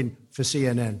working for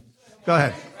CNN. Go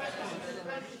ahead.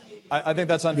 I think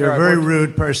that's unfair. You're a very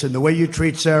rude person. The way you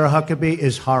treat Sarah Huckabee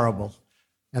is horrible.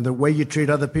 And the way you treat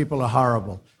other people are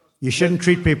horrible. You shouldn't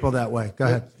treat people that way. Go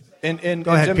ahead.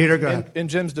 Go ahead, Peter, go ahead. In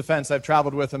Jim's defense, I've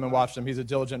traveled with him and watched him. He's a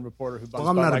diligent reporter who Well,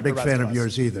 I'm not a big fan of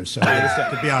yours either, so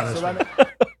to be honest with you.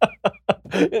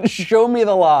 Show me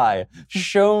the lie.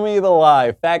 Show me the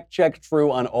lie. Fact check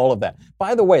true on all of that.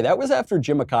 By the way, that was after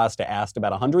Jim Acosta asked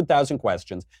about 100,000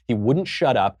 questions. He wouldn't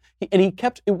shut up. They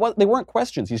weren't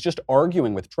questions. He's just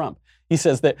arguing with Trump. He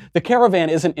says that the caravan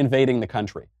isn't invading the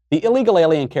country. The illegal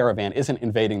alien caravan isn't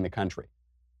invading the country.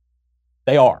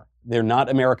 They are. They're not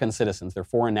American citizens. They're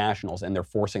foreign nationals, and they're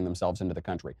forcing themselves into the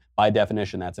country. By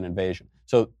definition, that's an invasion.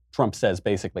 So Trump says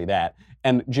basically that.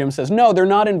 And Jim says, no, they're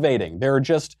not invading. They're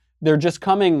just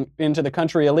coming into the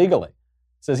country illegally.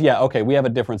 says, yeah, okay, we have a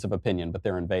difference of opinion, but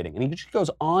they're invading. And he just goes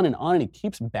on, and he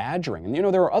keeps badgering.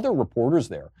 And, there are other reporters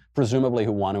there, presumably,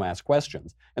 who want to ask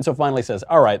questions. And so finally says,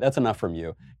 all right, that's enough from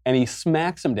you. And he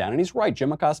smacks him down. And he's right.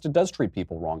 Jim Acosta does treat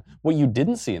people wrong. What you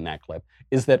didn't see in that clip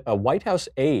is that a White House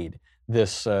aide,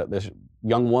 this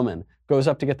young woman, goes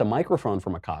up to get the microphone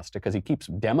from Acosta because he keeps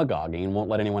demagoguing and won't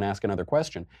let anyone ask another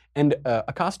question. And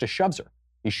Acosta shoves her.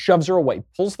 He shoves her away,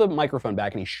 pulls the microphone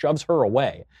back, and he shoves her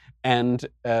away. And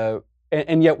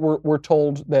yet we're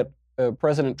told that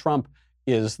President Trump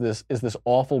is this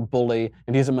awful bully,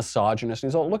 and he's a misogynist.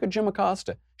 And he's look at Jim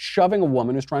Acosta shoving a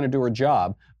woman who's trying to do her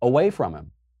job away from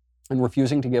him and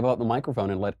refusing to give up the microphone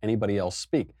and let anybody else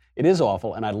speak. It is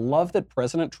awful, and I love that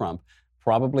President Trump,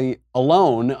 probably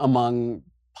alone among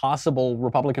possible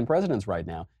Republican presidents right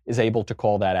now, is able to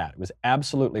call that out. It was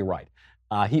absolutely right.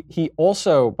 He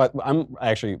also, but I'm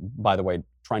actually, by the way,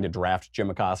 trying to draft Jim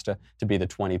Acosta to be the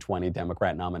 2020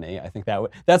 Democrat nominee. I think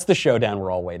that's the showdown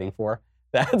we're all waiting for.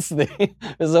 So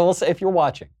we'll say, if you're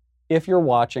watching,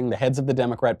 the heads of the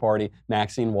Democrat Party,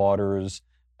 Maxine Waters,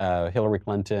 Hillary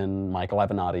Clinton, Michael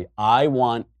Avenatti, I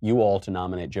want you all to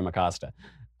nominate Jim Acosta.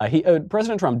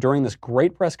 President Trump, during this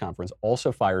great press conference,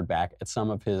 also fired back at some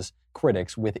of his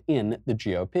critics within the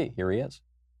GOP. Here he is.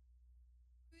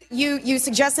 You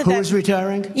suggested Who that is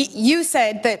retiring? You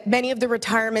said that many of the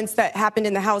retirements that happened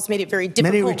in the House made it very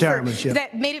difficult. Many retirements, yeah.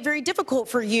 That made it very difficult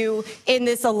for you in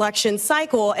this election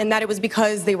cycle, and that it was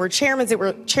because they were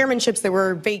chairmanships that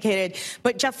were vacated.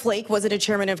 But Jeff Flake wasn't a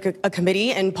chairman of a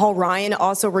committee, and Paul Ryan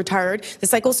also retired the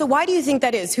cycle. So why do you think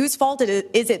that is? Whose fault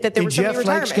is it that there were so many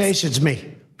retirements? In Jeff Flake's case, it's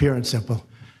me, pure and simple.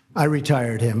 I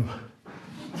retired him.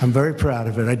 I'm very proud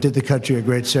of it. I did the country a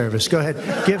great service. Go ahead,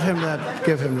 give him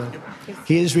that.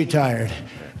 He is retired.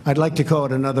 I'd like to call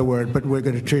it another word, but we're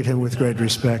going to treat him with great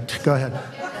respect. Go ahead.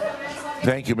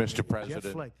 Thank you, Mr. President.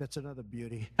 Jeff Flake, that's another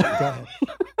beauty. Go ahead.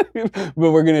 But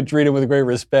we're going to treat him with great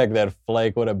respect. That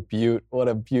Flake, what a beaut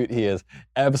he is.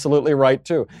 Absolutely right,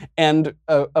 too. And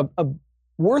a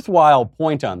worthwhile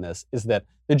point on this is that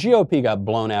the GOP got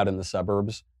blown out in the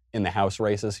suburbs in the House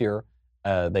races here.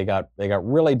 They got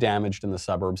really damaged in the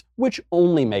suburbs, which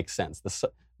only makes sense.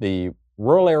 The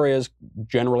rural areas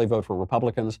generally vote for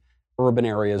Republicans. Urban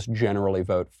areas generally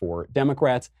vote for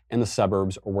Democrats, and the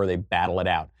suburbs are where they battle it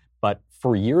out. But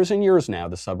for years and years now,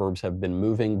 the suburbs have been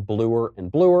moving bluer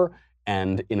and bluer.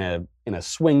 And in a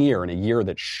swing year, in a year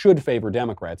that should favor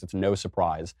Democrats, it's no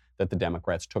surprise that the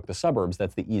Democrats took the suburbs.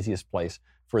 That's the easiest place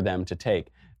for them to take.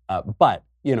 But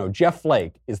Jeff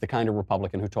Flake is the kind of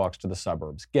Republican who talks to the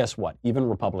suburbs. Guess what? Even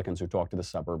Republicans who talk to the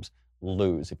suburbs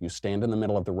lose. If you stand in the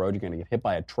middle of the road, you're going to get hit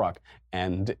by a truck.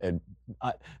 And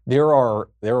there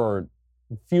are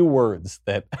few words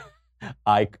that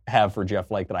I have for Jeff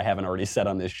Flake that I haven't already said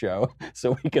on this show,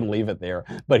 so we can leave it there.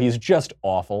 But he's just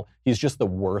awful. He's just the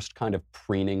worst kind of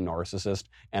preening narcissist,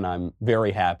 and I'm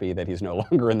very happy that he's no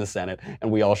longer in the Senate, and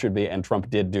we all should be, and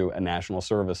Trump did do a national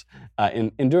service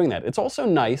in doing that. It's also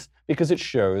nice because it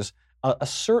shows a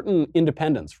certain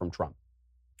independence from Trump,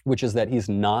 which is that he's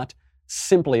not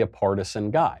simply a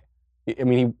partisan guy. I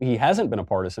mean, he hasn't been a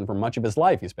partisan for much of his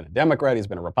life. He's been a Democrat, he's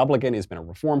been a Republican, he's been a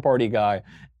Reform Party guy,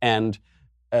 and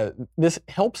this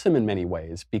helps him in many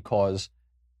ways because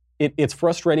it's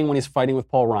frustrating when he's fighting with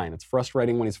Paul Ryan. It's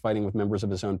frustrating when he's fighting with members of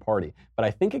his own party. But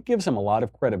I think it gives him a lot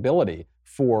of credibility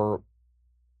for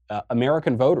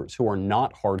American voters who are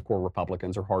not hardcore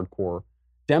Republicans or hardcore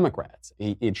Democrats.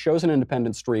 It shows an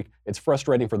independent streak. It's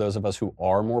frustrating for those of us who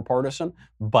are more partisan,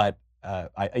 but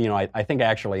I think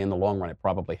actually in the long run it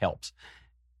probably helps.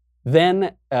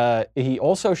 Then he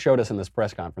also showed us in this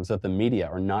press conference that the media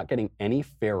are not getting any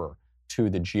fairer to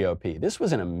the GOP. This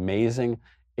was an amazing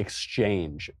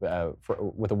exchange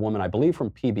with a woman, I believe from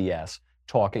PBS,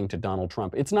 talking to Donald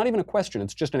Trump. It's not even a question,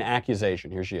 it's just an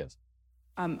accusation. Here she is.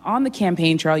 On the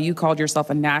campaign trail, you called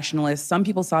yourself a nationalist. Some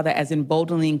people saw that as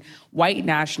emboldening white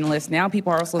nationalists. Now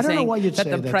people are also saying that the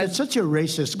president. That's such a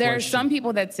racist There question. are some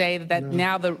people that say that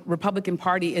now the Republican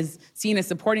Party is seen as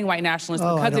supporting white nationalists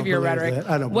because of your rhetoric.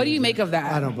 What do you make of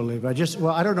that? I don't believe it.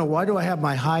 I don't know. Why do I have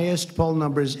my highest poll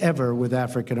numbers ever with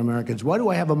African Americans? Why do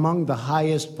I have among the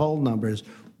highest poll numbers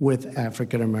with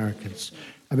African Americans?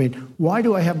 I mean, why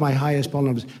do I have my highest poll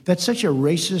numbers? That's such a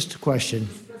racist question.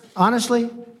 Honestly,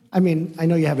 I mean, I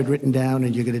know you have it written down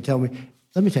and you're going to tell me.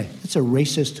 Let me tell you, it's a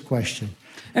racist question.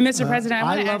 And Mr. President,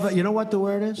 I love it. You know what the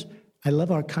word is? I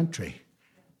love our country.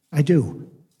 I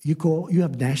do. You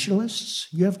have nationalists,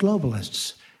 you have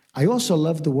globalists. I also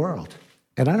love the world.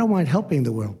 And I don't mind helping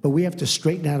the world, but we have to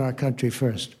straighten out our country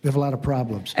first. We have a lot of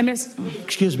problems. And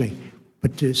Excuse me,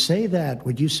 but to say that,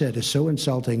 what you said is so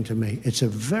insulting to me. It's a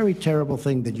very terrible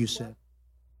thing that you said.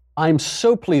 I'm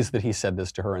so pleased that he said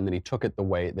this to her and that he took it the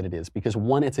way that it is, because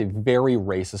one, it's a very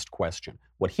racist question.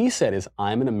 What he said is,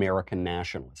 I'm an American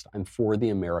nationalist. I'm for the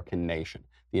American nation.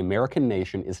 The American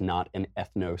nation is not an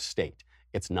ethno-state.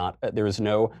 It's not, there is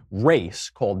no race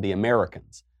called the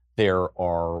Americans. There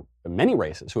are many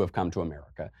races who have come to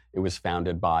America. It was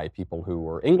founded by people who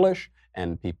were English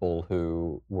and people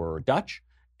who were Dutch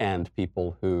and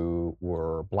people who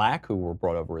were black, who were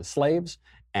brought over as slaves,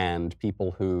 and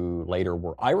people who later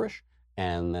were Irish,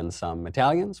 and then some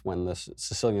Italians when the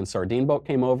Sicilian sardine boat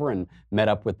came over and met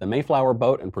up with the Mayflower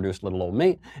boat and produced little old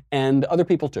me, and other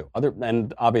people too.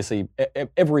 And obviously,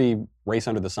 every race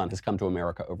under the sun has come to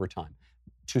America over time.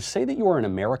 To say that you are an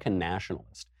American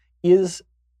nationalist is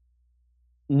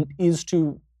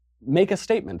to make a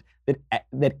statement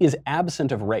that is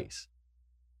absent of race.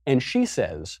 And she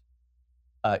says,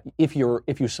 if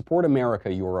you support America,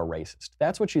 you're a racist.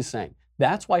 That's what she's saying.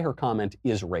 That's why her comment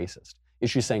is racist. Is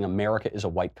she's saying America is a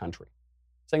white country?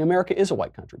 Saying America is a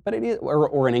white country, but it is,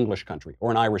 or an English country,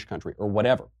 or an Irish country, or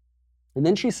whatever. And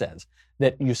then she says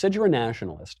that you said you're a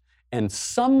nationalist, and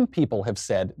some people have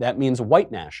said that means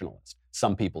white nationalist.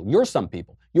 Some people. You're some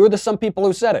people. You're the some people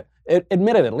who said it.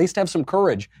 Admit it. At least have some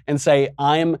courage and say,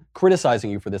 I'm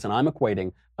criticizing you for this, and I'm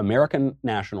equating American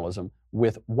nationalism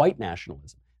with white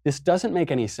nationalism. This doesn't make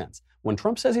any sense. When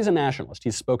Trump says he's a nationalist,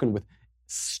 he's spoken with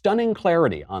stunning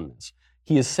clarity on this.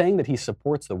 He is saying that he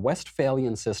supports the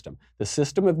Westphalian system, the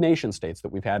system of nation states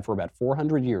that we've had for about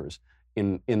 400 years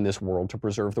in this world to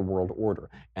preserve the world order,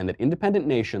 and that independent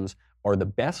nations are the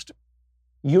best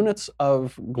units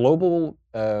of global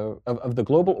of the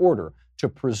global order to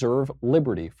preserve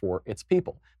liberty for its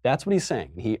people. That's what he's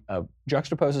saying. He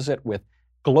juxtaposes it with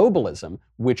globalism,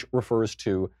 which refers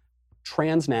to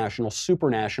transnational,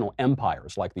 supranational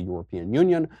empires like the European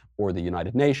Union or the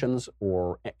United Nations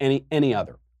or any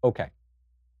other. Okay.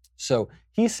 So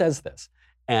he says this,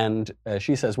 and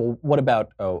she says, well, what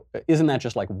about, isn't that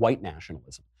just like white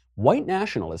nationalism? White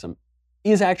nationalism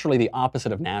is actually the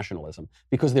opposite of nationalism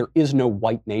because there is no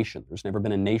white nation. There's never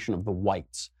been a nation of the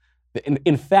whites.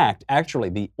 In fact, actually,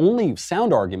 the only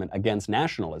sound argument against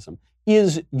nationalism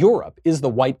is Europe, is the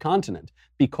white continent,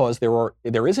 because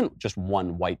there isn't just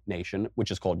one white nation, which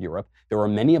is called Europe. There are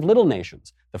many of little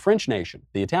nations, the French nation,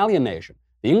 the Italian nation,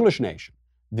 the English nation,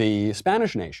 the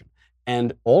Spanish nation.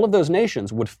 And all of those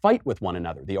nations would fight with one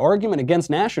another. The argument against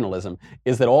nationalism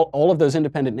is that all of those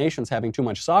independent nations having too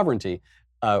much sovereignty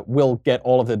will get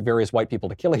all of the various white people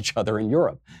to kill each other in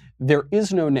Europe. There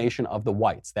is no nation of the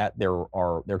whites. That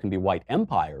there can be white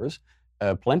empires.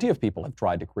 Plenty of people have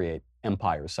tried to create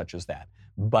empires such as that,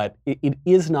 but it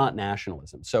is not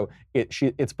nationalism. So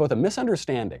it's both a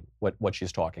misunderstanding what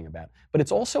she's talking about, but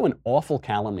it's also an awful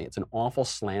calumny. It's an awful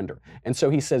slander. And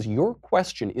so he says, your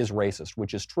question is racist,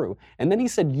 which is true. And then he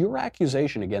said, your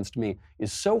accusation against me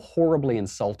is so horribly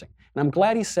insulting. And I'm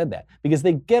glad he said that, because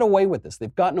they get away with this.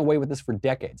 They've gotten away with this for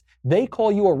decades. They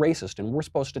call you a racist, and we're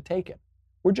supposed to take it.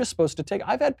 We're just supposed to take it.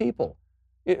 I've had people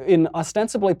in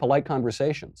ostensibly polite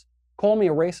conversations call me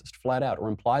a racist flat out, or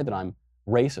imply that I'm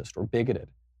racist or bigoted,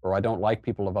 or I don't like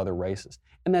people of other races.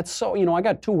 And that's so, I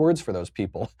got 2 words for those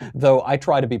people, though I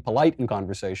try to be polite in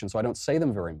conversation, so I don't say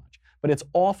them very much. But it's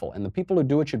awful, and the people who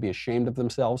do it should be ashamed of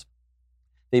themselves.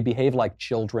 They behave like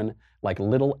children, like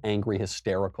little, angry,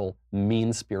 hysterical,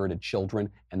 mean-spirited children,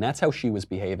 and that's how she was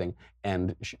behaving,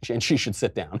 and she should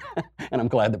sit down. And I'm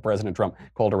glad that President Trump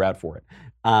called her out for it.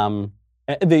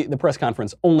 The press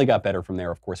conference only got better from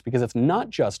there, of course, because it's not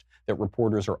just that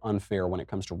reporters are unfair when it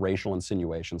comes to racial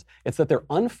insinuations. It's that they're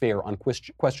unfair on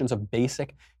questions of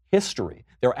basic history.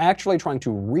 They're actually trying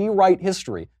to rewrite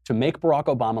history to make Barack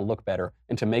Obama look better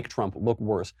and to make Trump look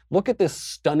worse. Look at this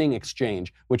stunning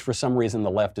exchange, which for some reason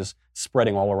the left is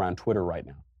spreading all around Twitter right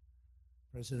now.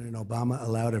 President Obama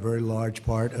allowed a very large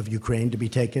part of Ukraine to be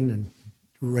taken, and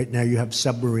right now you have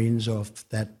submarines off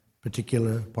that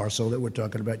particular parcel that we're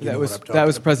talking about. That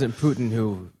was President Putin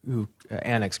who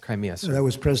annexed Crimea. So that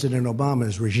was President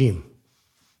Obama's regime.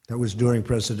 That was during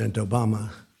President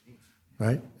Obama,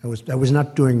 right? That was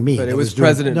not during me. But it was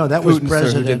President Putin, that was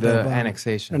President who did the Obama.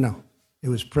 annexation. No, it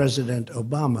was President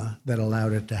Obama that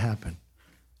allowed it to happen.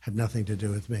 Had nothing to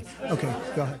do with me. Okay,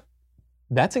 go ahead.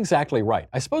 That's exactly right.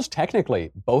 I suppose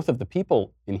technically both of the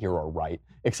people in here are right,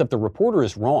 except the reporter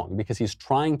is wrong because he's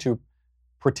trying to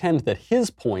pretend that his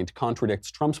point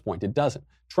contradicts Trump's point. It doesn't.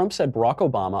 Trump said Barack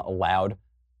Obama allowed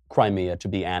Crimea to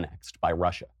be annexed by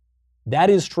Russia. That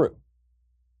is true.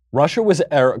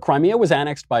 Crimea was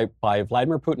annexed by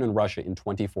Vladimir Putin and Russia in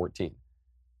 2014.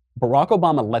 Barack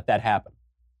Obama let that happen.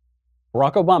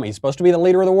 Barack Obama, he's supposed to be the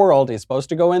leader of the world. He's supposed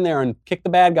to go in there and kick the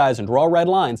bad guys and draw red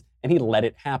lines, and he let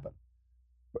it happen.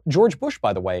 George Bush,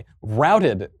 by the way,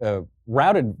 routed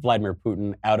Vladimir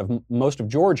Putin out of most of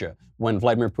Georgia when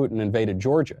Vladimir Putin invaded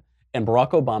Georgia. And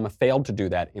Barack Obama failed to do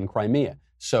that in Crimea.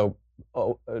 So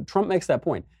Trump makes that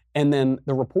point. And then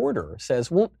the reporter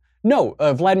says, well, no,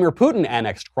 Vladimir Putin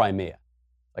annexed Crimea.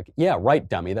 Like, yeah, right,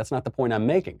 dummy. That's not the point I'm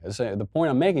making. The point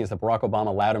I'm making is that Barack Obama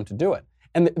allowed him to do it.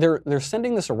 And they're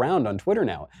sending this around on Twitter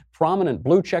now. Prominent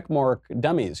blue checkmark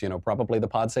dummies, probably the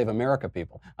Pod Save America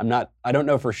people. I don't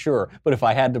know for sure, but if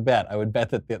I had to bet, I would bet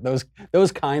that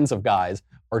those kinds of guys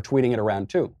are tweeting it around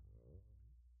too.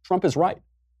 Trump is right.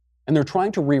 And they're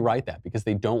trying to rewrite that because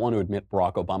they don't want to admit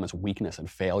Barack Obama's weakness and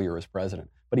failure as president.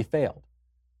 But he failed.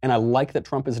 And I like that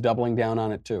Trump is doubling down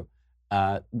on it too.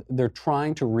 They're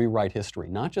trying to rewrite history,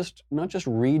 not just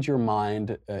read your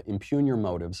mind, impugn your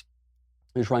motives.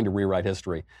 They're trying to rewrite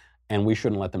history, and we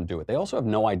shouldn't let them do it. They also have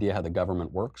no idea how the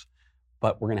government works,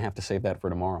 but we're going to have to save that for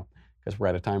tomorrow because we're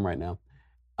out of time right now.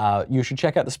 You should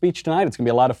check out the speech tonight. It's going to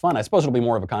be a lot of fun. I suppose it'll be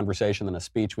more of a conversation than a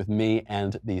speech with me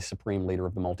and the supreme leader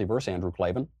of the multiverse, Andrew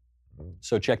Klavan.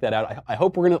 So check that out. I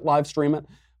hope we're going to live stream it.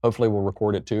 Hopefully we'll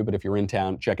record it too, but if you're in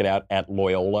town, check it out at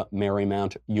Loyola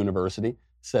Marymount University,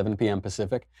 7 p.m.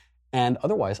 Pacific. And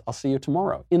otherwise, I'll see you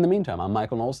tomorrow. In the meantime, I'm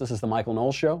Michael Knowles. This is The Michael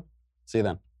Knowles Show. See you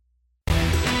then.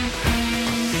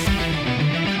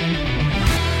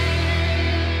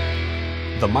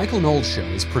 The Michael Knowles Show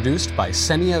is produced by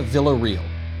Senia Villarreal,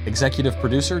 executive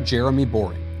producer Jeremy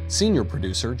Boring, senior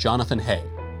producer Jonathan Hay,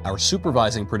 our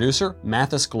supervising producer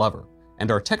Mathis Glover,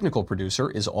 and our technical producer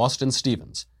is Austin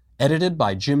Stevens, edited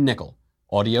by Jim Nickel.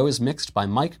 Audio is mixed by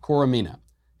Mike Coromina.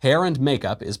 Hair and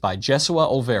makeup is by Jesua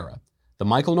Olvera. The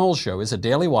Michael Knowles Show is a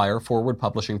Daily Wire Forward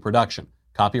Publishing production.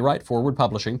 Copyright Forward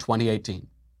Publishing 2018.